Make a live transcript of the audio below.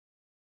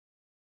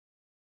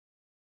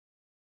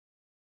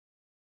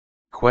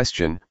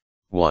Question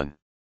 1.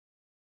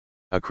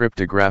 A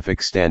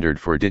cryptographic standard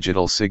for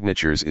digital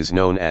signatures is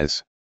known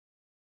as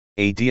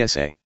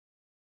ADSA,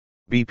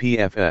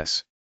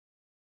 BPFS,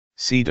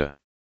 CEDA,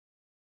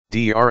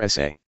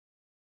 DRSA.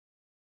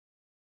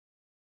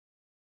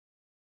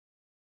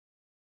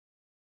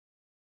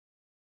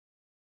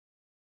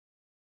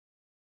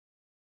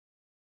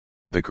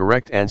 The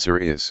correct answer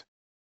is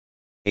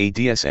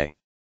ADSA.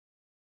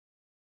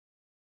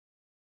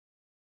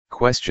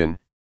 Question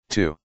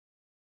 2.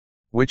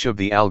 Which of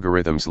the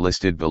algorithms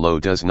listed below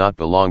does not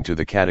belong to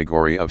the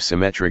category of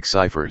symmetric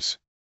ciphers?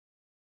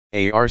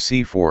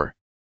 ARC4,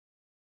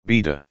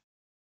 Beta,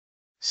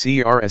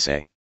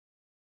 CRSA,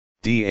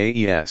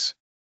 DAES,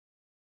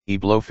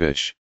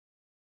 E-Blowfish,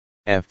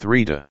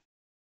 F3DA,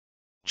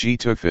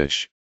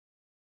 G-Tookfish.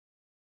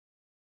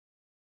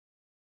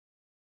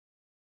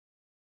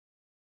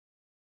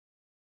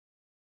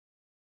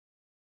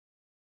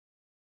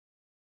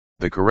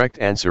 The correct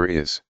answer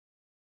is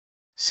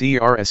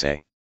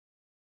CRSA.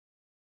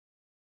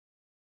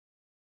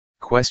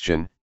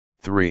 Question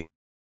 3.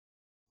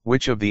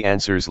 Which of the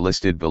answers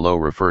listed below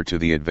refer to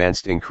the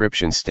Advanced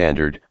Encryption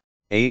Standard,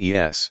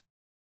 AES?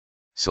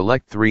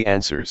 Select 3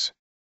 answers.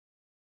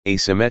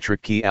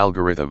 Asymmetric key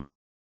algorithm.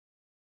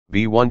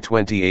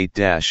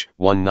 B128-,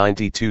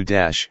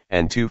 192-,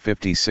 and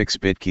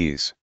 256-bit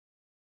keys.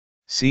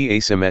 C.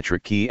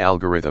 Asymmetric key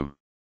algorithm.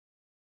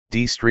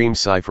 D. Stream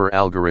cipher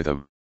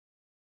algorithm.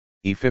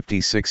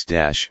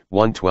 E56-,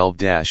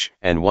 112-,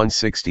 and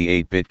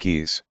 168-bit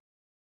keys.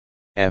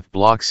 F.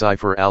 Block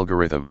cipher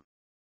algorithm.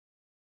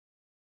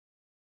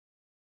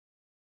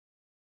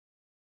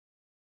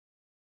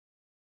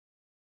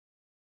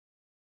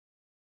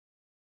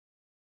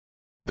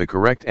 The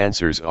correct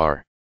answers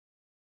are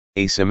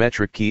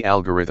asymmetric key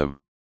algorithm,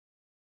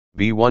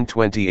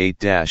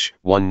 B128-,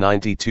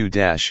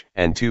 192-,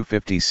 and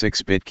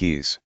 256-bit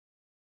keys.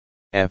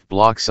 F.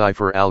 Block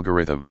cipher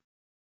algorithm.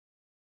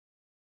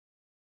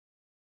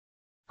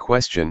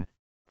 Question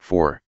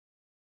 4.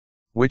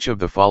 Which of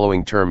the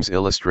following terms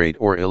illustrate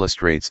or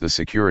illustrates the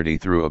security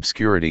through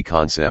obscurity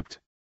concept?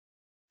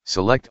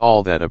 Select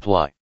all that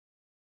apply.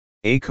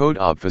 A. Code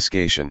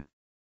obfuscation.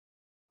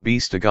 B.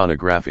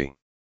 Steganography.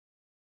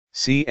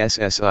 C.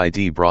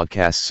 SSID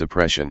broadcast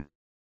suppression.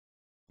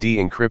 D.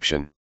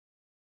 Encryption.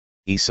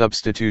 E.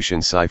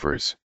 Substitution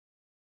ciphers.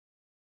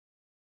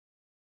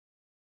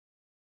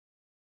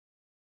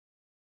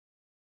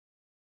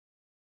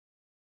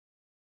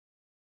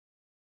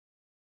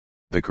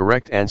 The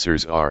correct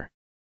answers are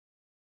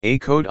A.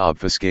 Code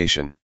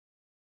obfuscation,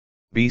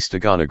 B.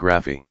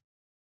 Steganography,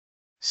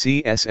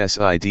 C.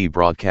 SSID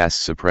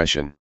broadcast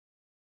suppression,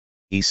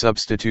 E.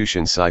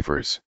 Substitution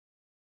ciphers.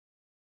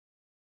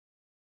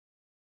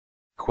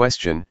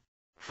 Question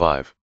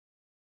 5.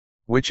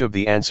 Which of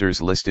the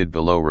answers listed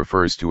below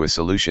refers to a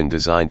solution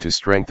designed to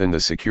strengthen the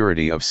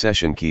security of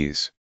session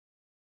keys?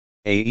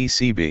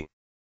 AECB,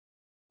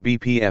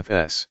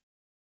 BPFS,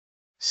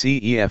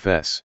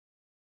 CEFS,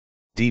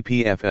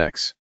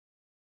 DPFX.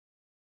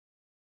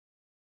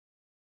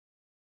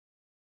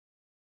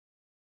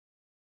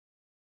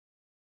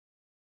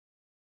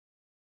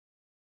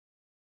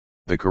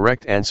 The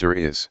correct answer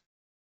is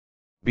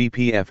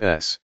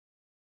BPFS.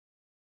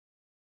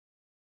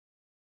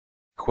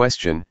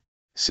 Question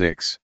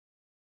 6.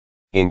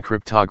 In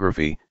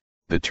cryptography,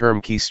 the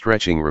term key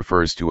stretching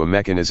refers to a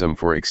mechanism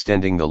for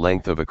extending the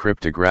length of a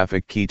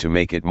cryptographic key to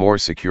make it more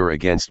secure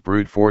against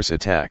brute force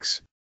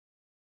attacks.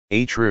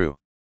 A. True.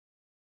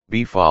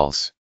 B.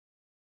 False.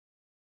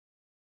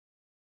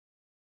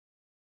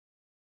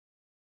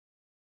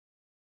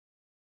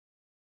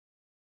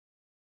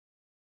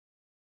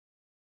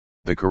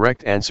 The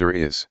correct answer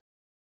is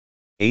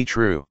A.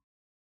 True.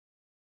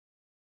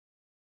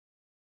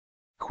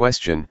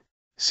 Question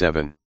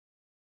 7.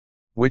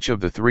 Which of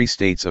the 3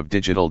 states of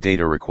digital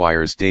data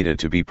requires data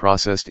to be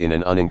processed in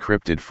an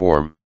unencrypted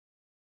form?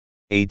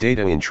 A.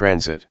 Data in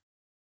transit.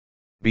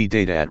 B.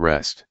 Data at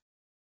rest.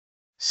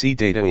 C.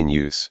 Data in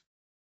use.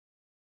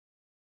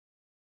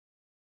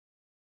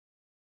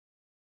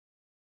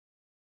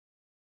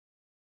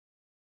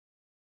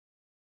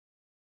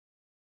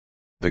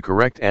 The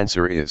correct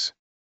answer is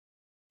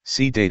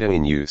C. Data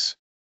in use.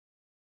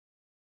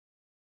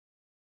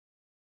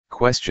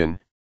 Question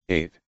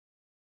 8.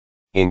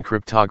 In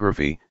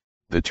cryptography,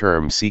 the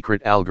term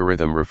secret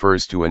algorithm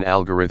refers to an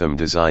algorithm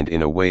designed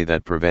in a way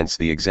that prevents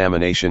the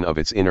examination of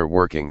its inner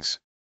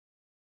workings.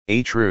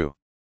 A. True.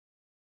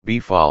 B.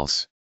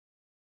 False.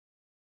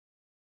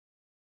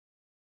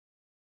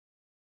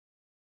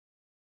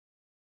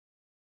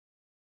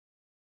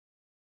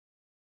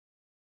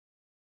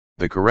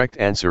 The correct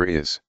answer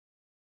is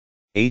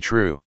A.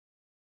 True.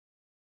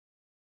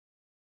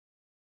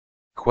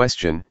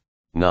 Question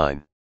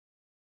 9.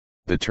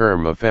 The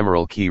term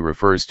ephemeral key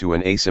refers to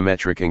an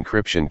asymmetric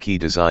encryption key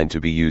designed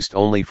to be used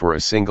only for a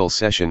single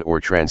session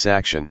or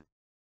transaction.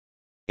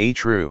 A.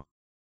 True.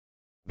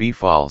 B.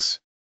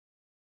 False.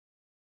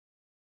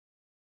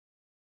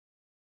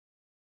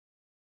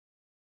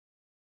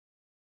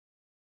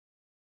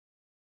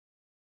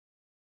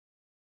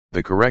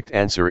 The correct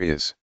answer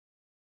is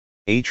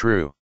A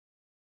true.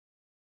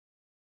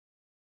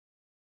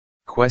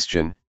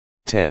 Question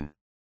 10.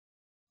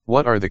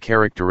 What are the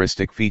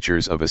characteristic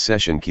features of a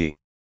session key?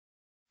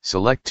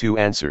 Select two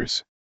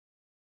answers.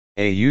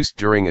 A. Used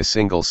during a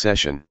single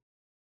session.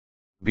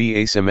 B.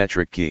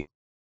 Asymmetric key.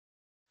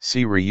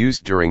 C.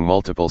 Reused during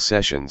multiple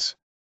sessions.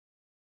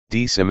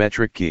 D.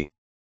 Symmetric key.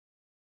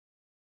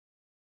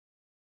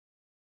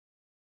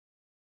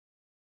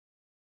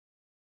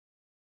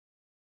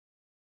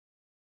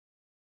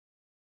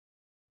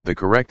 The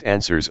correct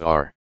answers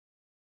are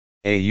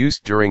A.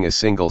 Used during a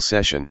single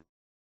session.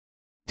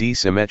 D.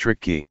 Symmetric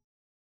key.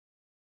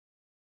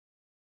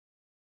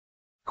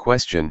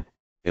 Question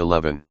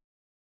 11.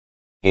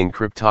 In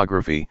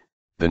cryptography,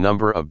 the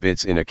number of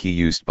bits in a key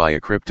used by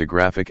a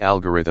cryptographic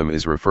algorithm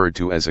is referred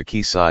to as a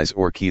key size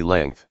or key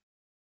length.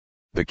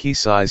 The key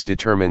size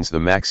determines the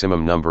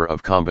maximum number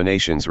of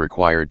combinations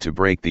required to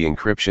break the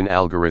encryption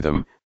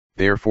algorithm,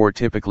 therefore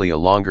typically a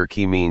longer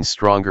key means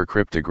stronger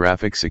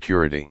cryptographic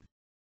security.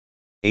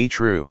 A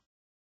true.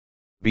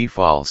 B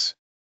false.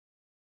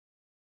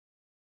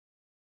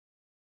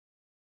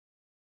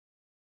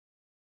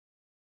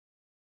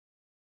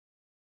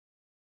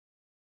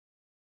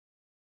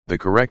 The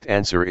correct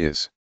answer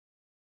is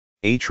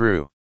A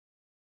true.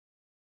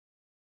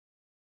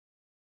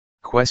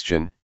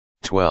 Question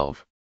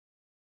 12.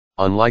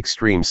 Unlike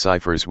stream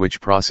ciphers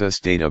which process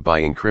data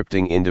by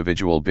encrypting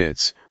individual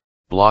bits,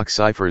 block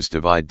ciphers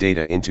divide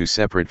data into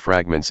separate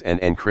fragments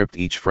and encrypt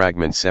each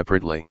fragment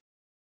separately.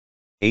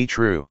 A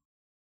true.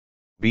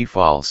 B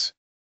false.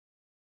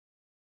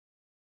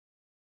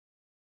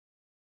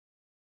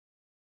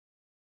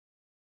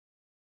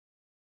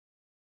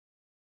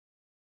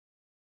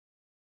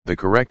 The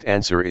correct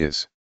answer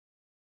is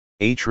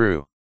A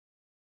true.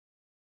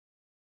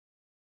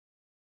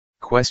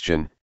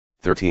 Question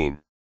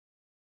 13.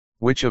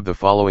 Which of the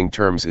following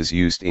terms is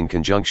used in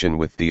conjunction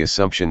with the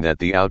assumption that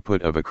the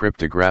output of a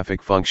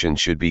cryptographic function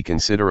should be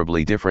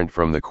considerably different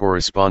from the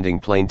corresponding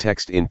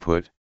plaintext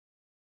input?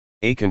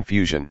 A.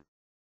 Confusion.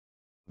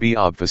 B.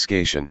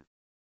 Obfuscation.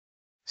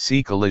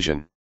 C.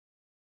 Collision.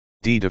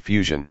 D.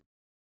 Diffusion.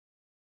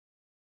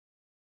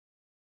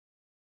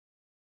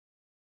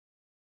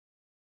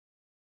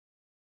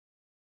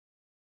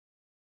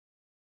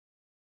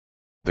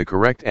 The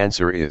correct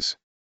answer is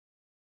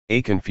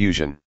A.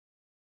 Confusion.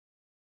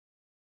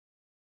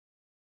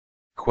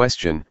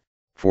 Question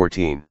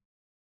 14.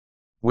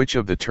 Which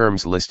of the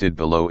terms listed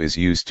below is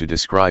used to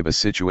describe a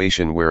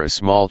situation where a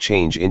small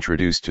change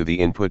introduced to the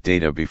input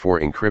data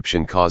before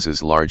encryption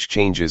causes large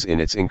changes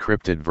in its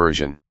encrypted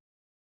version?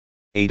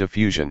 A.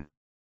 Diffusion.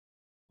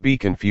 B.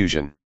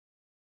 Confusion.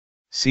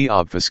 C.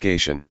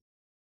 Obfuscation.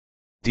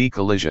 D.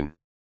 Collision.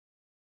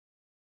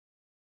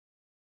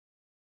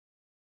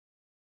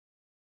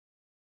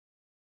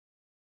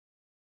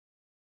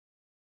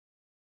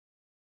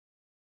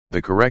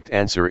 The correct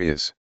answer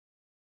is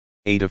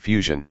A.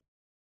 Diffusion.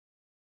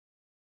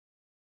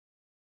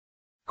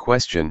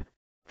 Question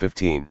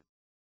 15.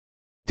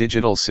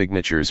 Digital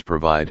signatures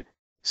provide,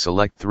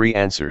 select three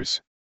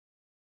answers.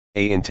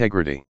 A.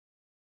 Integrity.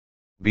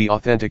 B.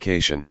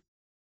 Authentication.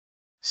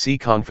 C.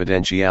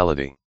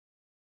 Confidentiality.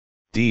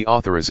 D.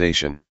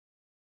 Authorization.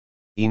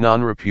 E.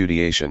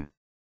 Non-repudiation.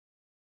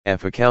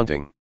 F.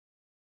 Accounting.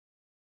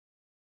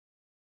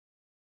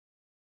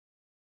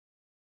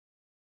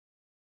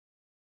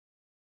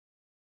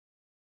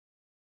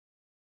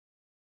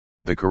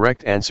 The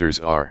correct answers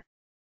are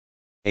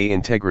A.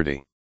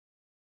 Integrity.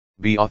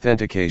 B.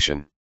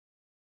 Authentication.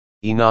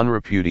 E.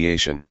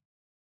 Non-repudiation.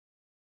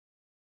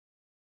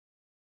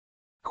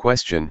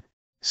 Question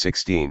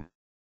 16.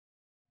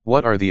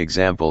 What are the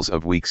examples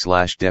of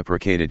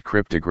weak/deprecated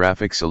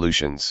cryptographic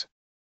solutions?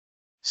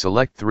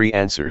 Select three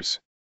answers.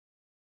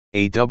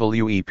 A.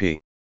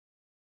 WEP.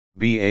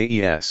 B.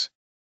 AES.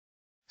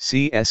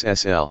 C.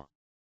 SSL.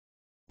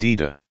 D.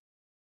 DA.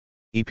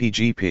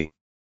 EPGP.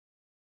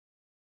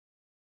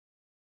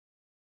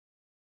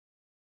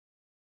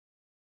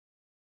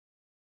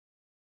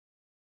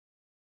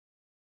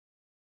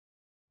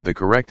 The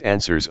correct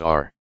answers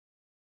are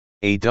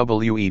A.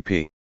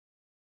 WEP.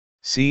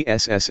 C.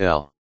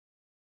 SSL.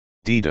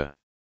 D. DA.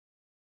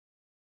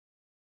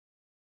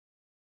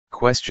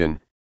 Question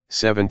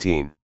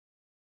 17.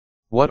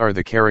 What are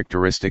the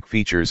characteristic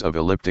features of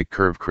elliptic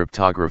curve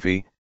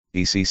cryptography,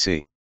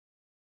 ECC?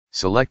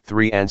 Select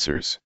three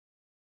answers.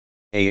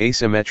 A.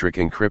 Asymmetric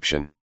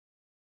encryption.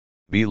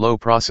 B. Low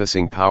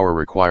processing power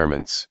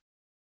requirements.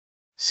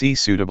 C.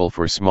 Suitable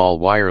for small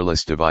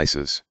wireless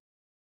devices.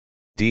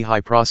 D.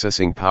 High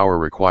processing power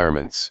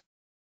requirements.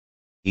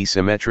 E.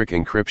 Symmetric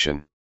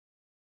encryption.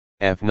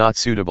 F. Not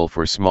suitable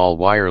for small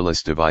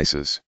wireless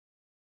devices.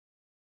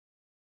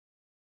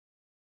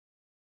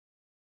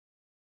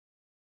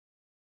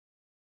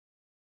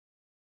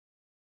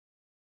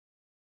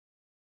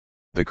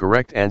 The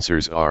correct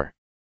answers are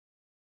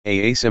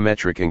A.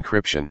 Asymmetric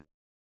encryption.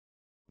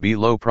 B.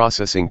 Low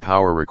processing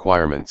power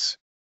requirements.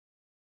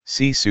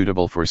 C.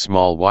 Suitable for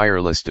small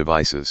wireless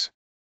devices.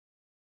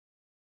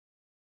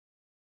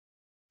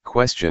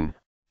 Question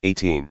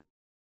 18.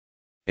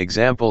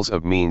 Examples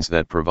of means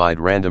that provide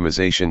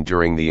randomization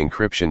during the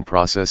encryption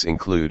process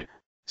include: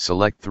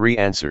 select 3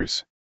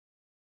 answers.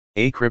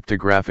 A.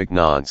 Cryptographic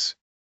nonce.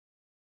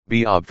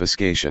 B.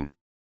 Obfuscation.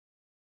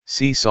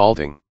 C.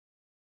 Salting.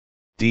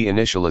 D.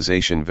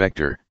 Initialization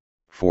vector.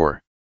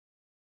 4.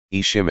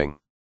 E. Shimming.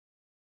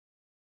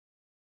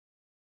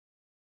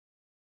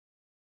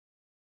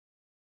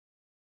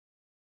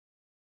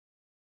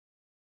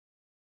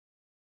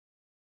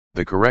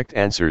 The correct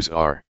answers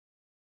are: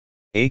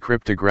 A.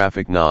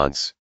 Cryptographic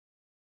nonce.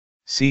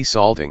 C.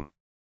 Salting.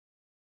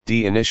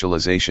 D.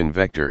 Initialization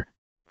vector.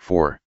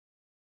 4.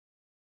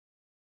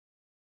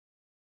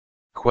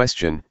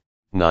 Question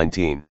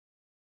 19.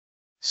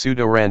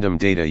 Pseudo-random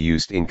data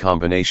used in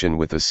combination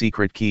with a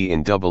secret key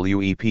in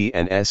WEP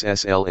and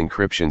SSL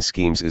encryption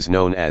schemes is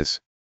known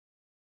as: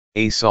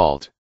 A.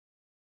 Salt.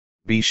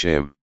 B.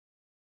 Shim.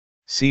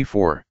 C.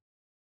 4.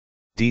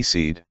 D.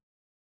 Seed.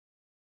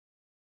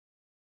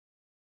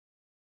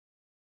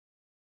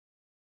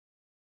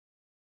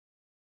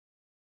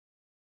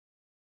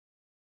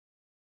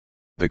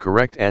 The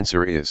correct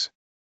answer is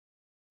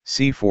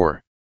C.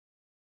 4.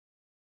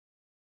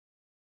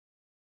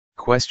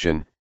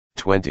 Question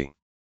 20.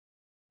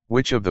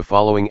 Which of the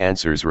following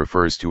answers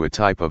refers to a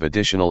type of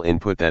additional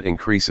input that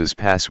increases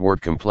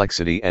password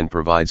complexity and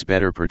provides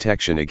better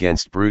protection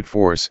against brute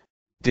force,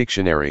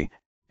 dictionary,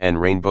 and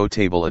rainbow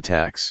table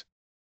attacks?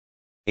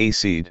 A.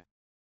 Seed.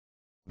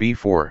 B.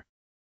 4.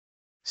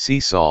 C.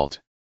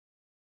 Salt.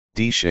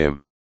 D.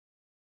 Shim.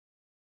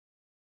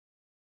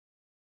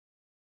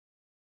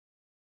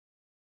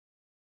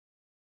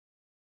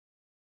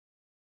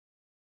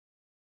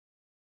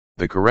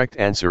 The correct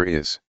answer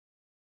is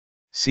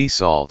C.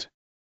 Salt.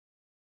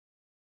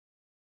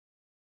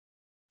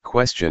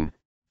 Question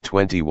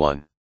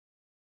 21.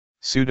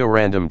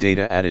 Pseudo-random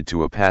data added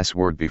to a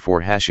password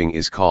before hashing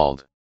is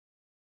called: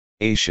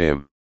 A.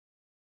 Shim.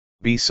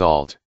 B.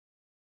 Salt.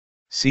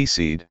 C.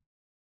 Seed.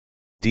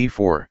 D.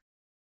 4.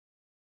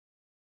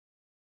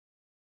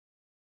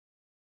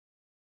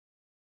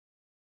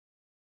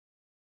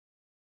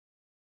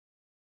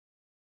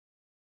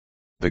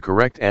 The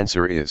correct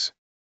answer is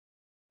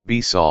B.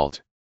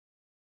 Salt.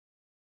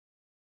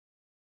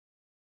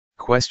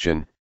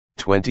 Question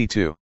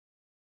 22.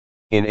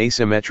 In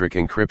asymmetric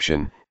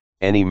encryption,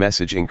 any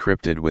message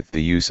encrypted with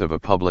the use of a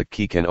public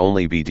key can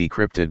only be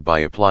decrypted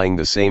by applying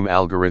the same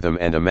algorithm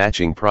and a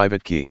matching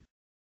private key.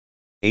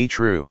 A.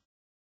 True.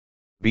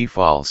 B.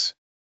 False.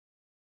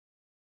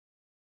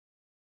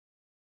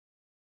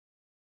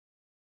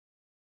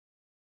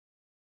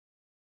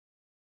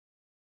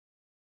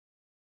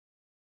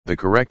 The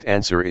correct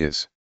answer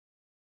is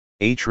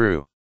A.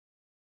 True.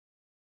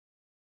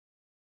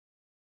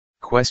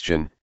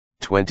 Question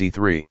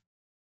 23.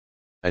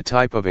 A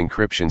type of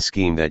encryption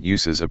scheme that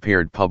uses a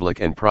paired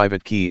public and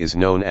private key is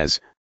known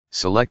as: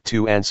 select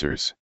 2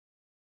 answers.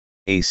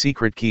 A.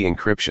 Secret key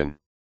encryption.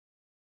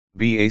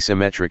 B.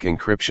 Asymmetric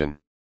encryption.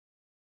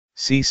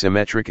 C.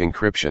 Symmetric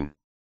encryption.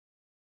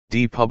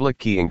 D. Public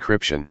key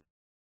encryption.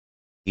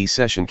 E.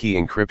 Session key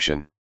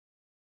encryption.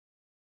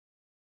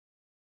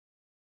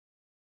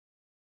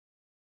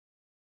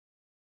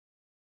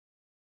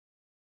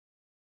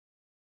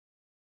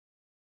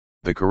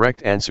 The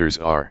correct answers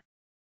are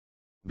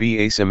B.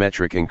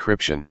 Asymmetric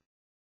encryption.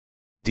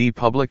 D.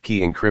 Public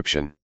key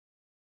encryption.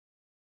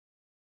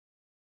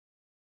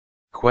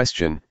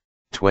 Question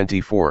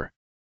 24.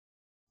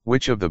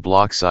 Which of the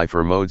block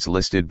cipher modes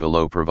listed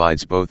below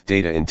provides both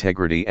data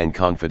integrity and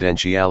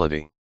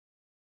confidentiality?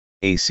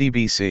 A.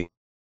 CBC.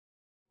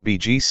 B.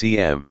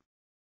 GCM.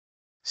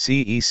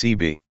 C.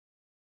 ECB.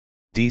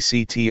 D.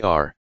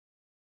 CTR.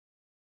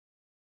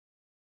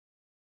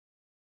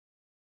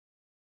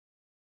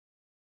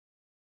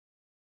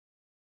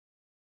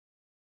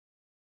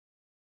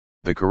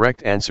 The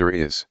correct answer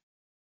is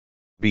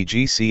B.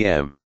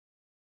 GCM.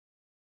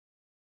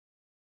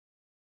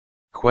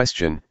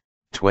 Question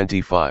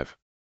 25.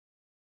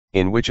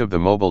 In which of the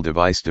mobile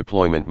device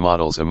deployment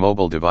models a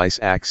mobile device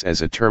acts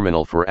as a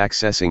terminal for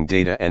accessing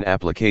data and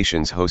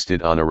applications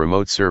hosted on a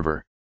remote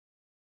server?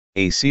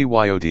 A.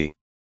 CYOD.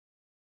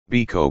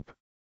 B. COPE.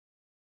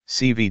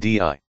 C.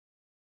 VDI.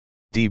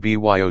 D.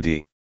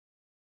 BYOD.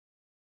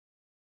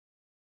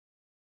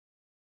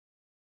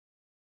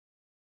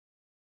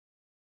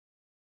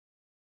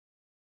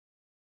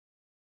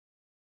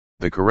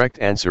 The correct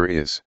answer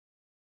is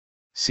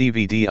C.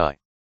 VDI.